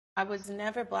I was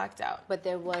never blacked out. But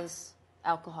there was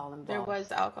alcohol involved. There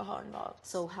was alcohol involved.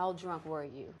 So how drunk were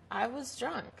you? I was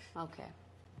drunk. Okay.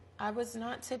 I was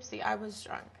not tipsy. I was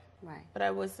drunk. Right. But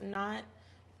I was not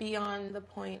beyond the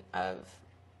point of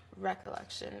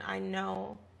recollection. I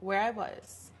know where I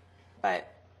was.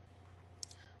 But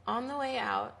on the way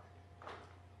out,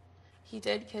 he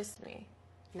did kiss me.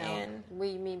 No. And what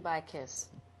do you mean by kiss?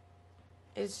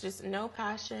 it's just no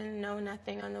passion, no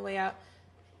nothing on the way out.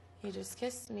 He just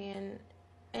kissed me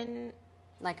and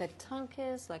Like a tongue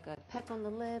kiss, like a peck on the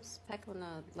lips, peck on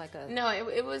the, like a... No,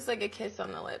 it was like a kiss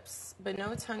on the lips, but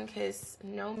no tongue kiss,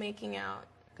 no making out.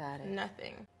 Got it.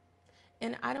 Nothing.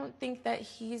 And I don't think that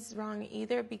he's wrong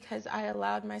either, because I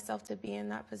allowed myself to be in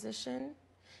that position.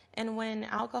 And when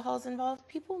alcohol's involved,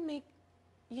 people make,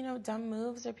 dumb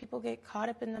moves, or people get caught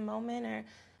up in the moment, or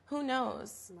who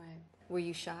knows. Right. Were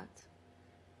you shocked?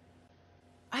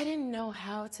 I didn't know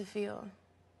how to feel.